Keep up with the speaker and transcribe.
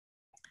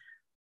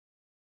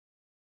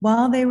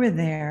While they were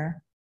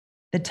there,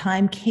 the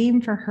time came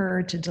for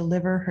her to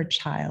deliver her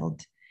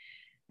child,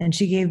 and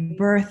she gave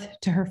birth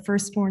to her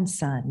firstborn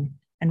son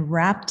and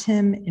wrapped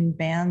him in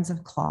bands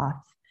of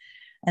cloth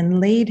and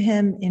laid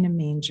him in a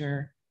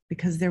manger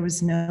because there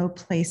was no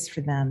place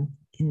for them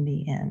in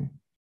the inn.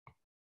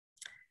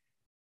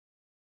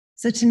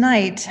 So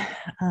tonight,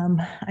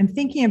 I'm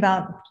thinking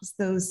about just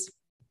those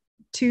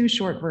two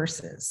short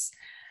verses.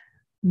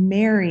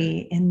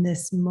 Mary in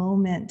this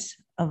moment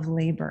of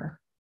labor.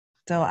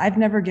 So I've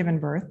never given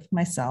birth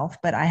myself,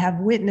 but I have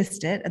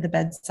witnessed it at the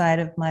bedside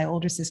of my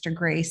older sister,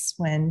 Grace,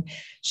 when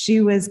she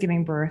was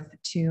giving birth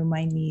to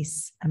my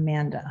niece,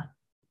 Amanda.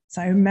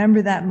 So I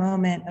remember that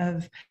moment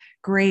of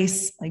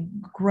Grace like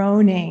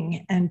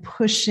groaning and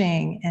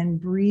pushing and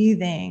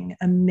breathing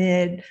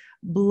amid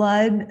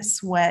blood,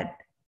 sweat,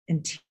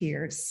 and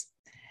tears.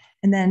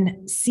 And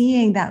then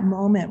seeing that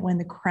moment when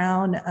the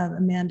crown of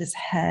Amanda's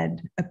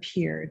head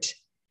appeared.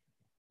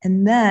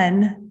 And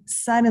then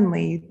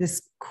suddenly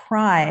this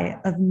cry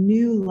of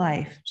new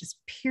life just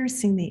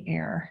piercing the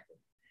air.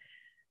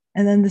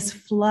 And then this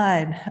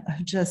flood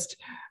of just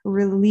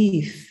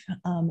relief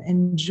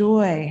and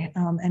joy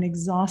and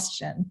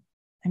exhaustion.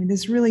 I mean,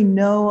 there's really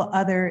no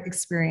other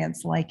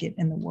experience like it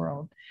in the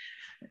world.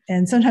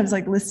 And sometimes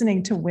like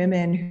listening to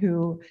women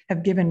who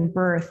have given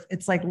birth,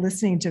 it's like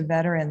listening to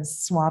veterans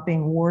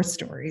swapping war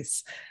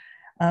stories.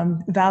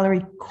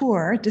 Valerie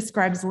Kaur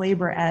describes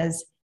labor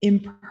as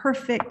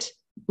imperfect,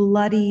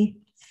 bloody,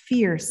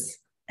 fierce,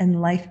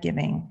 and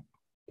life-giving.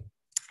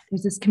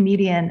 There's this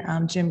comedian,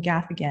 Jim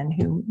Gaffigan,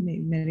 who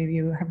many of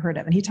you have heard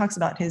of, and he talks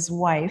about his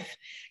wife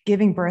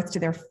giving birth to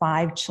their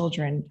 5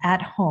 children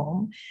at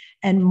home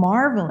and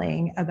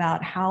marveling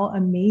about how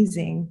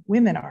amazing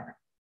women are.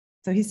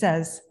 So he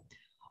says,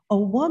 a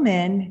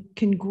woman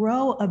can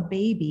grow a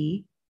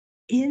baby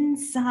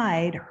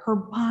inside her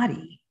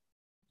body,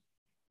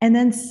 and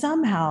then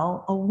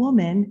somehow a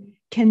woman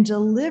can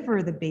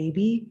deliver the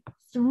baby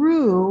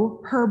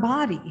through her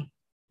body.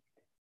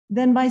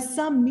 Then by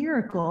some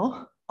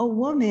miracle, a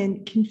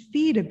woman can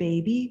feed a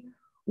baby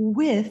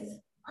with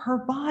her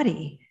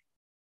body.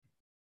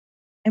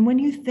 And when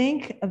you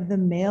think of the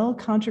male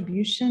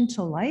contribution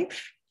to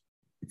life,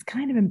 it's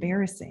kind of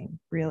embarrassing,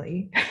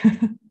 really.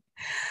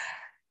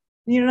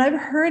 I've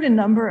heard a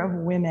number of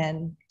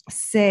women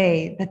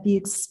say that the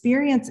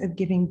experience of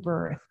giving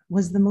birth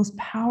was the most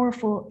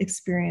powerful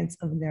experience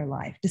of their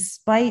life,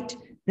 despite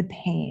the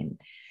pain,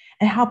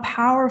 and how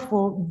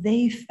powerful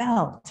they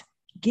felt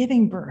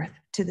giving birth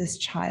to this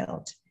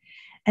child.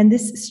 And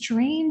this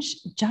strange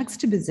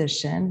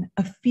juxtaposition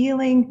of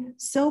feeling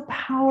so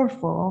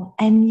powerful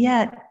and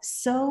yet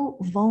so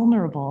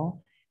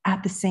vulnerable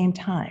at the same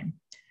time.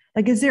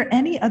 Like, is there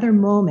any other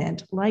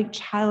moment like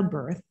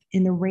childbirth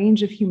in the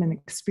range of human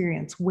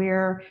experience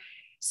where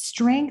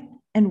strength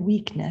and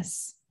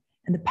weakness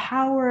and the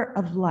power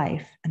of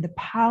life and the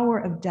power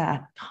of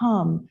death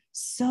come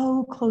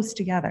so close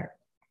together?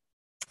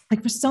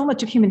 Like, for so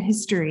much of human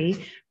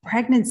history,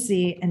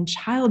 pregnancy and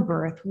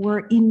childbirth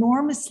were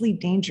enormously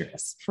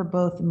dangerous for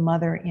both the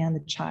mother and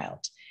the child.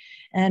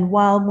 And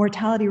while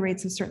mortality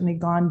rates have certainly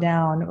gone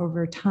down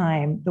over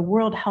time, the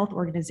World Health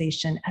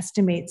Organization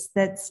estimates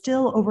that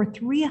still over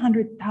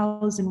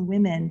 300,000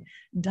 women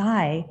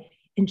die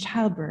in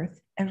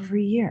childbirth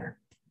every year.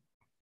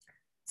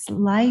 It's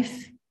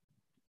life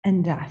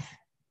and death,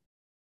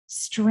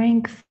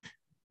 strength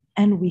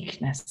and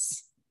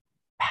weakness,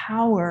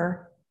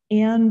 power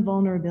and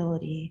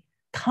vulnerability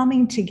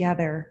coming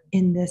together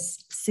in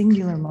this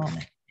singular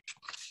moment.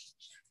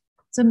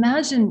 So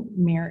imagine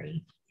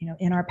Mary,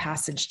 in our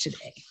passage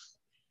today.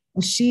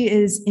 And she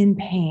is in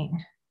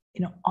pain,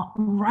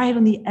 right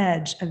on the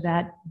edge of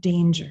that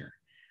danger,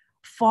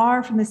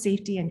 far from the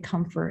safety and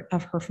comfort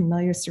of her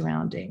familiar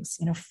surroundings,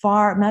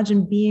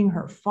 imagine being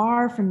her,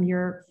 far from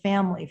your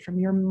family, from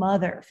your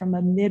mother, from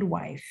a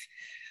midwife,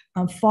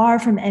 far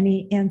from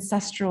any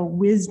ancestral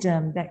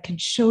wisdom that could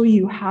show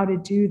you how to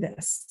do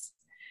this.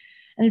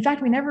 And in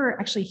fact, we never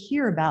actually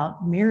hear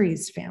about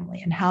Mary's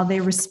family and how they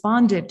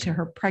responded to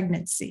her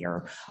pregnancy,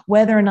 or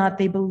whether or not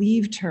they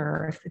believed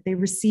her, if they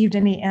received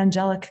any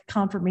angelic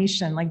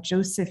confirmation like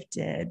Joseph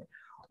did,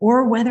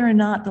 or whether or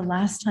not the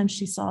last time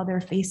she saw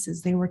their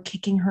faces, they were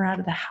kicking her out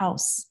of the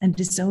house and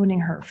disowning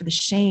her for the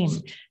shame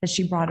that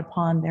she brought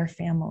upon their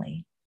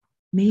family.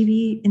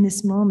 Maybe in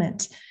this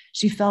moment,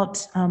 she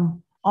felt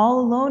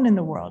all alone in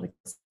the world,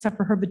 except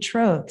for her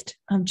betrothed,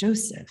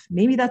 Joseph.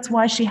 Maybe that's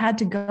why she had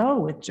to go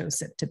with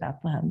Joseph to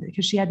Bethlehem,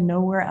 because she had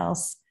nowhere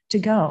else to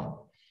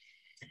go.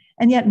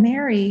 And yet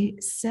Mary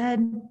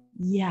said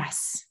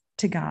yes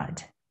to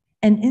God.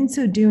 And in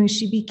so doing,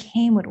 she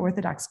became what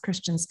Orthodox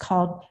Christians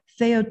called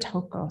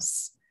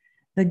Theotokos,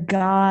 the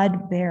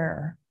God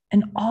bearer,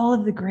 and all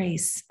of the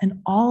grace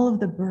and all of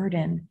the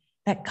burden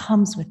that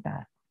comes with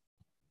that.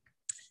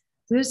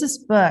 There's this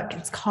book,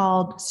 it's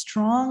called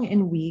Strong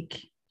and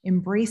Weak,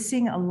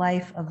 Embracing a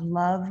Life of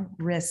Love,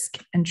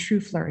 Risk, and True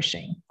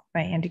Flourishing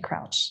by Andy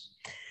Crouch.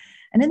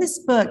 And in this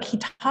book, he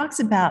talks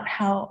about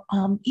how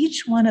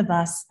each one of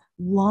us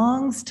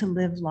longs to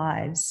live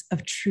lives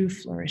of true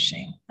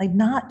flourishing, like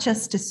not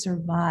just to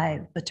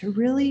survive, but to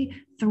really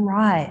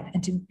thrive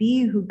and to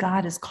be who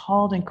God has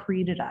called and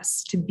created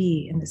us to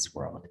be in this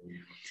world.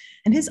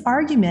 And his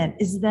argument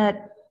is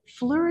that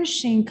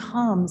flourishing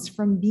comes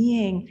from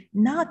being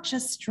not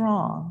just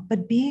strong,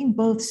 but being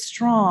both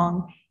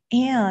strong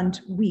and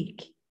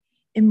weak,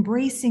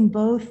 embracing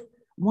both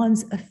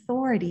one's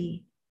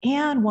authority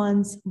and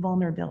one's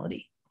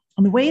vulnerability.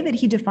 And the way that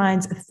he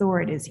defines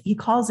authority is he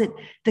calls it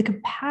the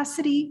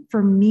capacity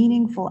for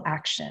meaningful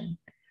action.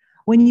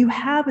 When you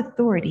have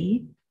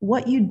authority,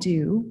 what you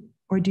do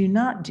or do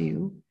not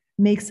do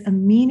makes a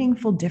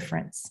meaningful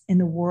difference in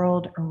the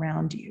world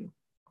around you.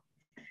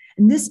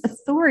 And this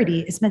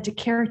authority is meant to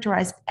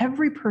characterize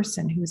every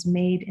person who is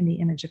made in the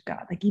image of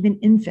God, like even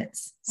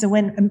infants. So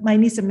when my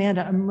niece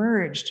Amanda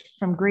emerged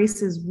from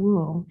Grace's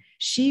womb,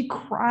 she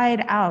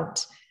cried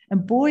out,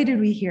 and boy, did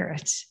we hear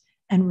it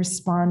and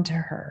respond to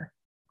her.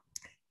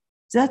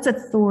 So that's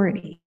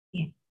authority.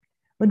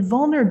 But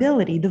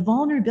vulnerability, the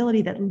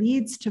vulnerability that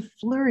leads to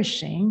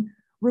flourishing,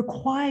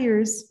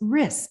 requires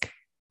risk,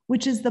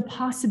 which is the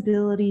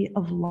possibility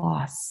of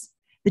loss,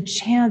 the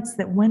chance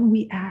that when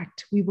we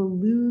act, we will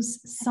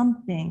lose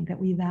something that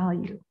we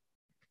value.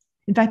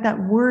 In fact, that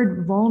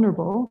word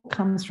vulnerable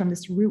comes from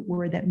this root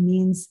word that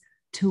means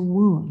to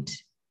wound.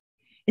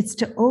 It's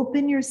to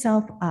open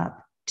yourself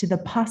up to the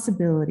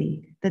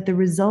possibility that the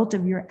result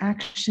of your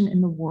action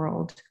in the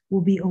world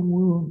will be a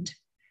wound,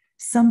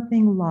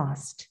 something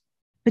lost,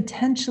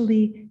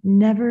 potentially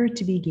never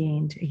to be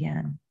gained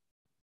again.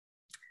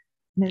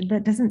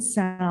 That doesn't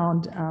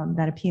sound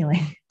that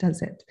appealing,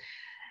 does it?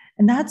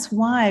 And that's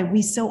why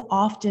we so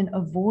often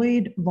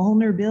avoid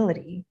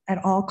vulnerability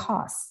at all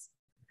costs.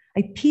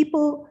 Like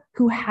people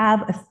who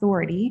have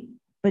authority,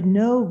 but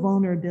no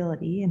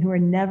vulnerability and who are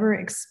never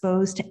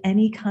exposed to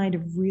any kind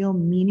of real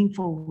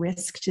meaningful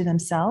risk to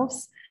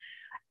themselves,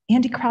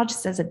 Andy Crouch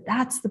says that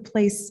that's the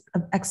place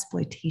of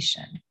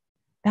exploitation.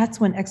 That's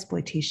when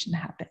exploitation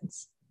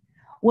happens.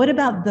 What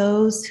about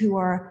those who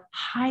are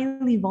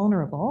highly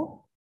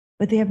vulnerable,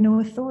 but they have no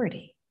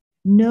authority,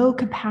 no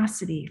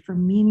capacity for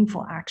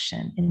meaningful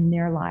action in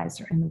their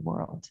lives or in the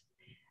world?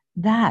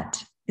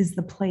 That is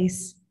the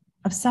place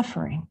of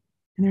suffering.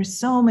 And there's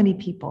so many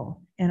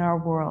people in our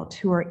world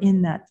who are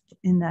in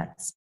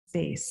that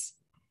space.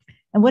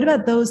 And what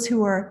about those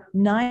who are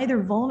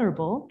neither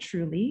vulnerable,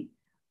 truly,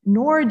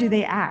 nor do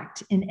they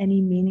act in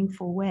any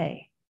meaningful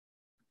way?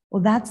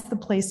 Well, that's the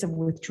place of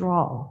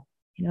withdrawal,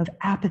 of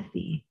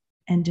apathy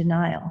and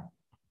denial.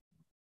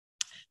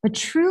 But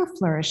true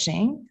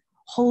flourishing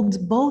holds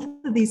both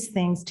of these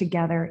things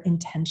together in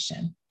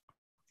tension.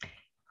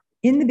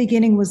 In the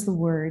beginning was the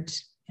Word,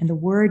 and the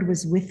Word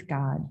was with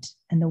God,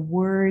 and the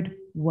Word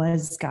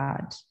was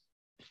God.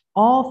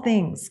 All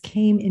things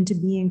came into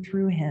being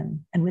through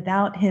him, and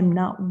without him,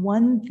 not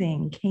one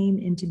thing came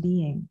into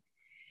being.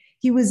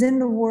 He was in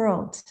the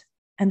world,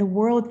 and the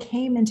world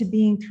came into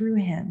being through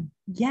him,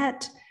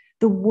 yet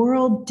the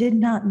world did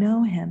not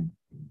know him.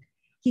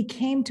 He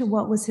came to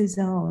what was his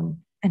own,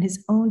 and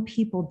his own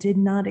people did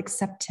not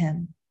accept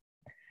him.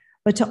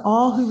 But to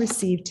all who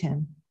received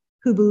him,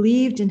 who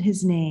believed in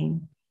his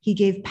name, he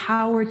gave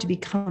power to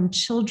become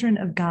children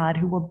of God,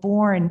 who were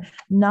born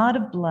not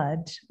of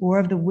blood or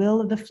of the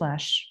will of the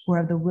flesh or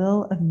of the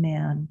will of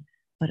man,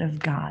 but of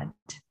God.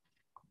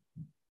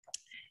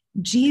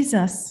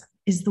 Jesus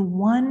is the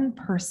one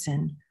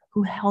person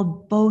who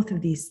held both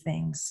of these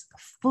things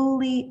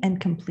fully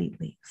and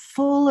completely,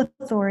 full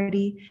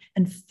authority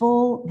and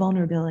full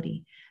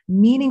vulnerability,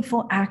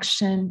 meaningful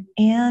action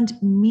and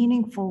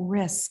meaningful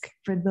risk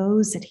for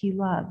those that he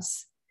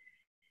loves.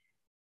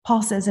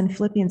 Paul says in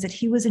Philippians that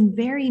he was in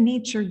very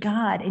nature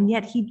God, and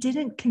yet he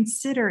didn't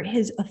consider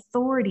his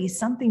authority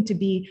something to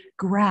be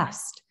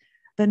grasped,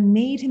 but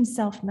made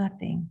himself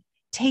nothing,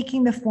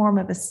 taking the form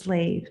of a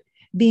slave,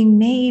 being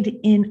made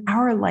in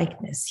our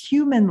likeness,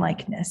 human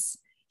likeness.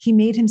 He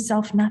made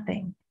himself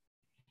nothing,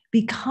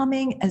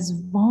 becoming as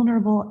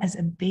vulnerable as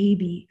a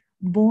baby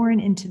born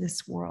into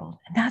this world.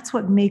 And that's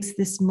what makes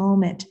this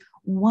moment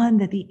one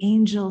that the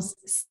angels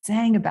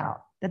sang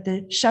about, that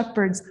the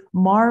shepherds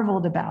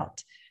marveled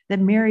about, that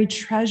Mary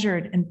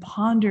treasured and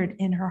pondered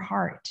in her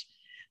heart.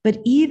 But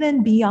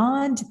even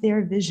beyond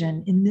their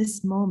vision in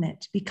this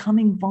moment,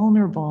 becoming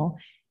vulnerable,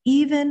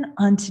 even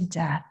unto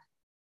death,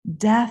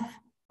 death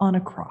on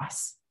a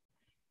cross.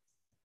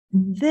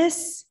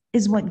 This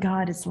is what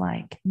God is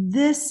like.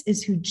 This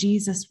is who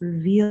Jesus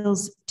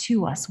reveals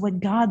to us, what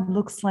God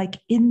looks like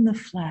in the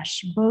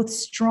flesh, both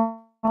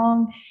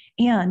strong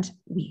and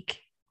weak.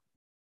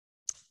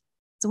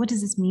 So what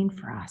does this mean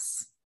for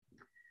us?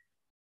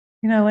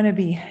 I want to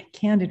be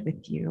candid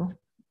with you.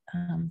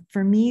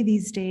 For me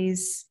these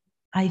days,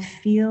 I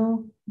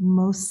feel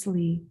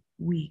mostly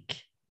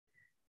weak.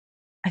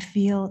 I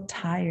feel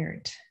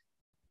tired.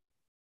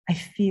 I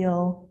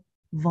feel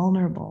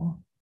vulnerable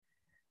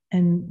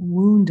and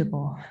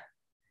woundable.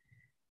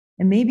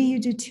 And maybe you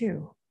do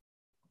too.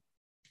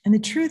 And the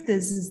truth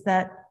is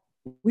that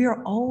we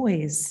are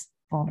always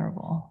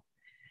vulnerable.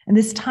 And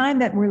this time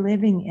that we're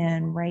living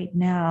in right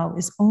now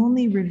is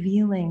only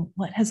revealing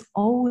what has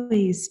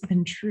always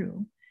been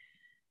true.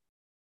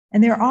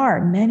 And there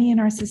are many in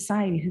our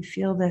society who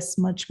feel this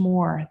much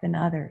more than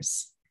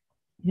others.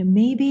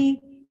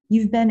 Maybe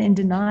you've been in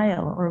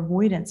denial or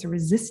avoidance or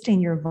resisting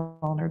your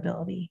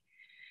vulnerability.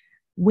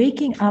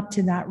 Waking up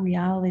to that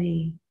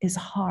reality is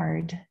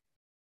hard,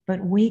 but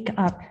wake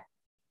up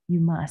you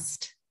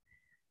must.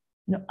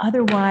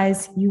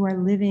 Otherwise, you are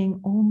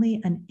living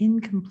only an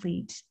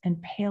incomplete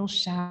and pale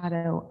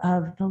shadow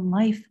of the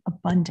life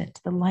abundant,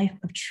 the life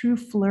of true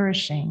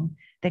flourishing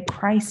that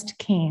Christ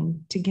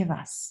came to give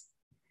us.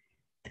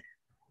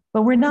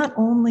 But we're not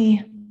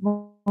only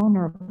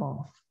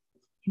vulnerable.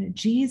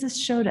 Jesus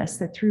showed us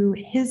that through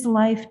his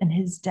life and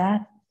his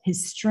death,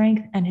 his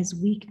strength and his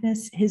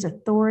weakness, his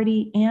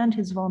authority and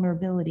his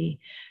vulnerability,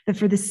 that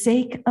for the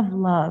sake of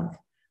love,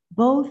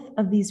 both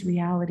of these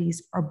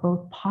realities are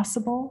both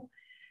possible,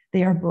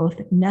 they are both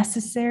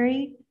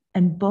necessary,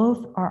 and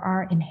both are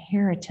our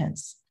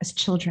inheritance as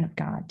children of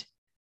God.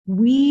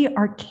 We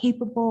are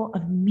capable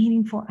of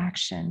meaningful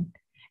action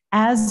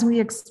as we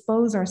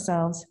expose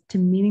ourselves to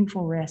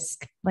meaningful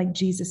risk, like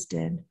Jesus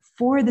did,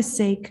 for the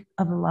sake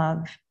of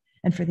love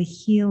and for the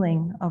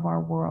healing of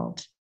our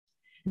world.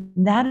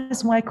 That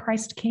is why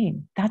Christ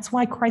came. That's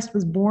why Christ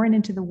was born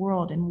into the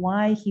world and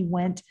why he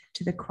went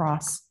to the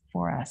cross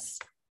for us.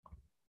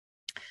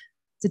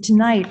 So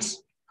tonight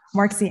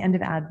marks the end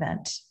of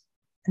Advent,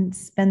 and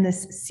spend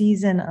this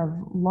season of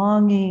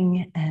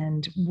longing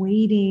and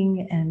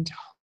waiting and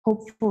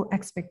hopeful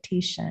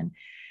expectation.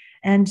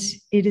 And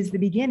it is the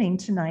beginning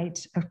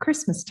tonight of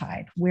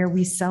Christmastide, where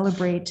we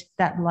celebrate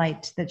that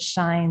light that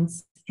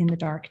shines in the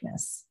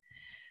darkness.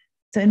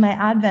 So in my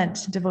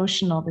Advent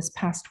devotional this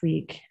past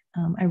week,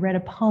 I read a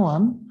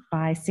poem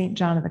by St.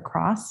 John of the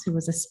Cross, who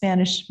was a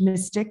Spanish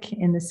mystic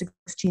in the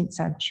 16th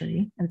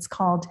century, and it's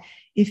called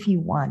If You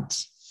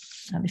Want.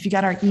 If you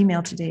got our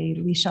email today,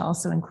 Alicia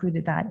also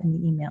included that in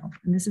the email,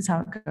 and this is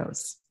how it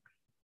goes.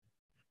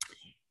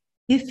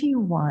 If you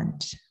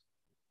want,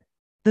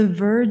 the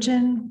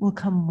Virgin will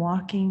come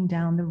walking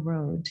down the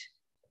road,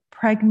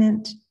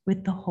 pregnant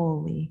with the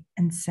holy,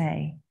 and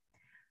say,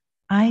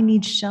 I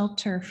need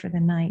shelter for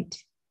the night.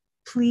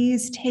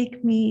 Please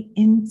take me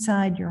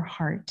inside your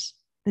heart.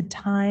 The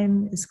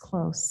time is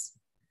close.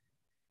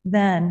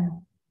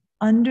 Then,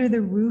 under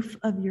the roof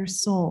of your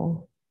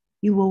soul,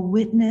 you will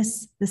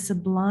witness the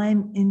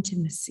sublime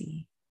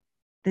intimacy,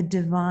 the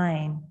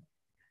divine,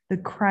 the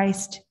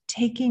Christ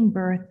taking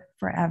birth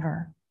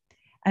forever,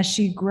 as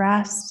she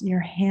grasps your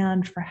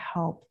hand for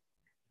help.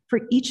 For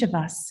each of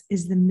us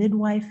is the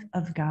midwife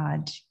of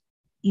God,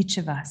 each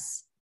of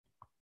us.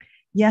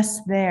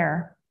 Yes,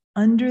 there,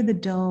 under the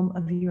dome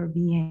of your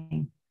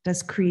being,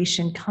 does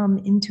creation come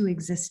into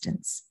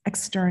existence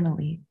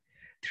externally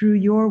through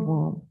your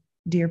womb,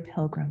 dear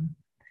pilgrim,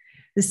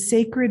 the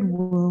sacred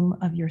womb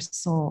of your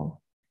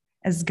soul,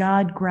 as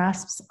God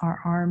grasps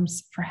our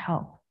arms for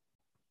help.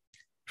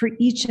 For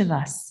each of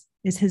us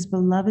is his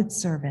beloved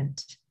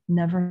servant,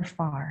 never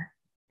far.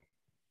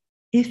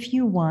 If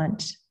you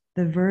want,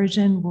 the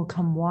Virgin will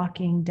come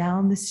walking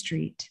down the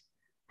street,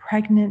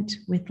 pregnant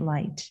with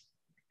light,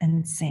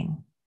 and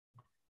sing.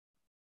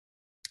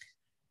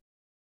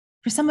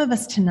 For some of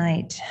us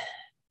tonight,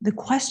 the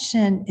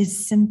question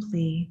is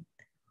simply,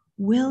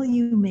 will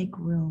you make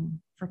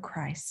room for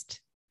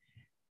Christ?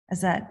 As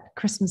that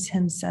Christmas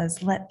hymn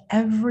says, let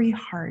every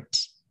heart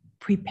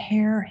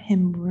prepare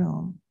him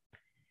room.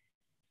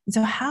 And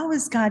so how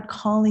is God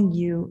calling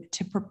you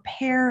to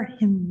prepare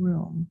him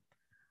room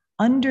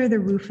under the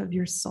roof of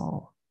your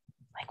soul?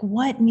 Like,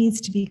 what needs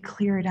to be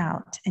cleared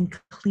out and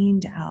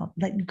cleaned out,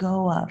 let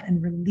go of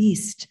and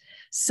released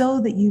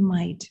so that you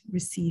might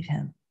receive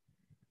him?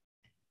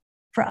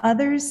 For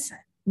others,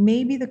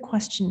 maybe the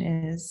question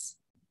is,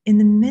 in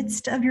the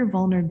midst of your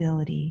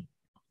vulnerability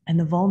and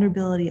the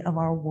vulnerability of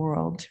our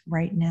world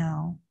right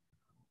now,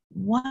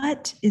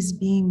 what is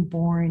being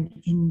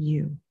born in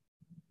you,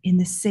 in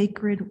the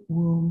sacred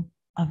womb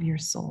of your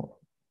soul?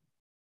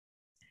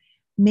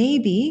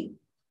 Maybe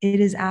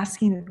it is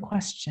asking the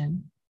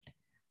question,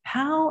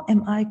 how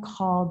am I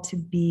called to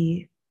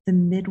be the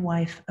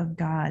midwife of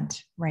God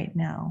right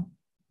now?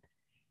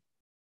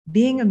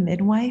 Being a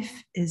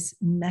midwife is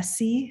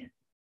messy,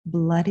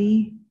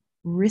 bloody,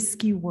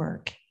 risky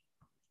work,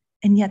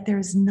 and yet there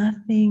is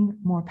nothing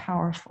more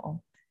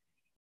powerful.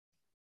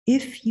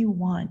 If you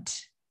want,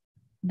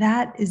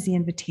 that is the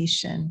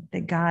invitation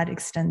that God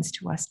extends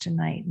to us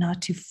tonight,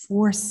 not to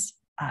force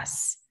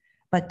us,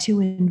 but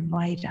to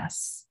invite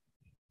us.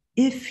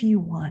 If you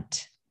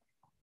want.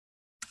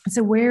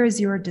 So where is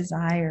your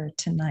desire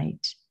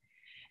tonight?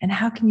 And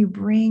how can you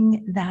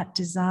bring that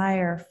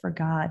desire for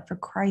God, for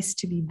Christ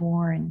to be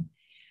born,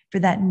 for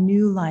that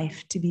new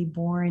life to be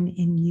born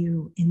in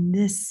you in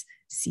this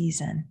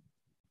season?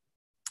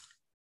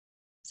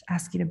 Just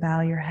ask you to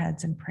bow your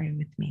heads and pray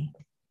with me.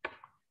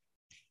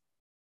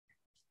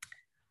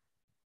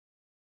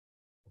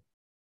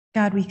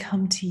 God, we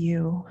come to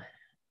you,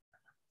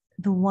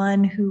 the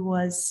one who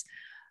was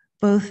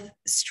both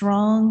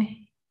strong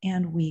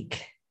and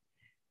weak,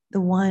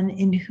 the one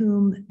in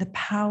whom the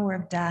power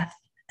of death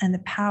and the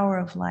power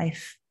of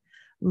life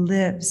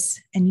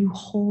lives, and you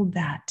hold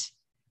that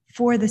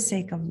for the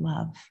sake of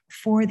love,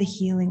 for the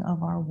healing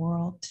of our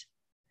world.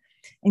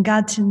 And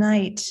God,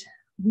 tonight,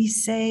 we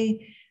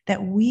say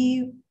that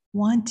we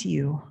want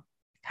you.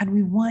 God,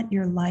 we want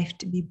your life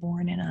to be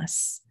born in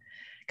us.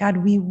 God,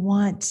 we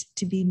want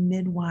to be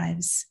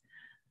midwives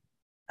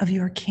of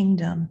your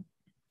kingdom,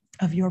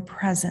 of your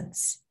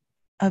presence,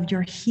 of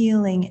your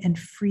healing and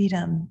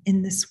freedom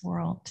in this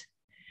world.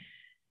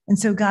 And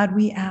so, God,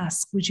 we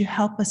ask, would you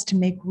help us to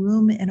make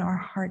room in our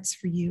hearts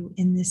for you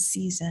in this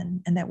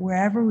season, and that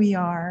wherever we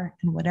are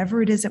and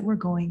whatever it is that we're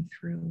going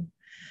through,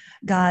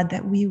 God,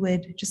 that we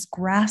would just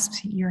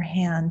grasp your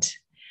hand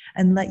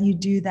and let you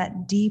do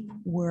that deep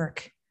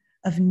work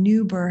of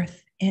new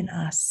birth in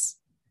us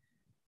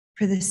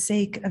for the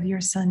sake of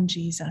your Son,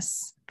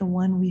 Jesus, the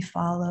one we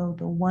follow,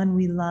 the one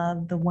we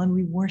love, the one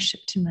we worship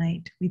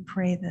tonight. We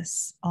pray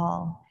this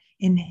all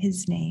in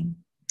his name.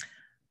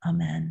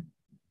 Amen.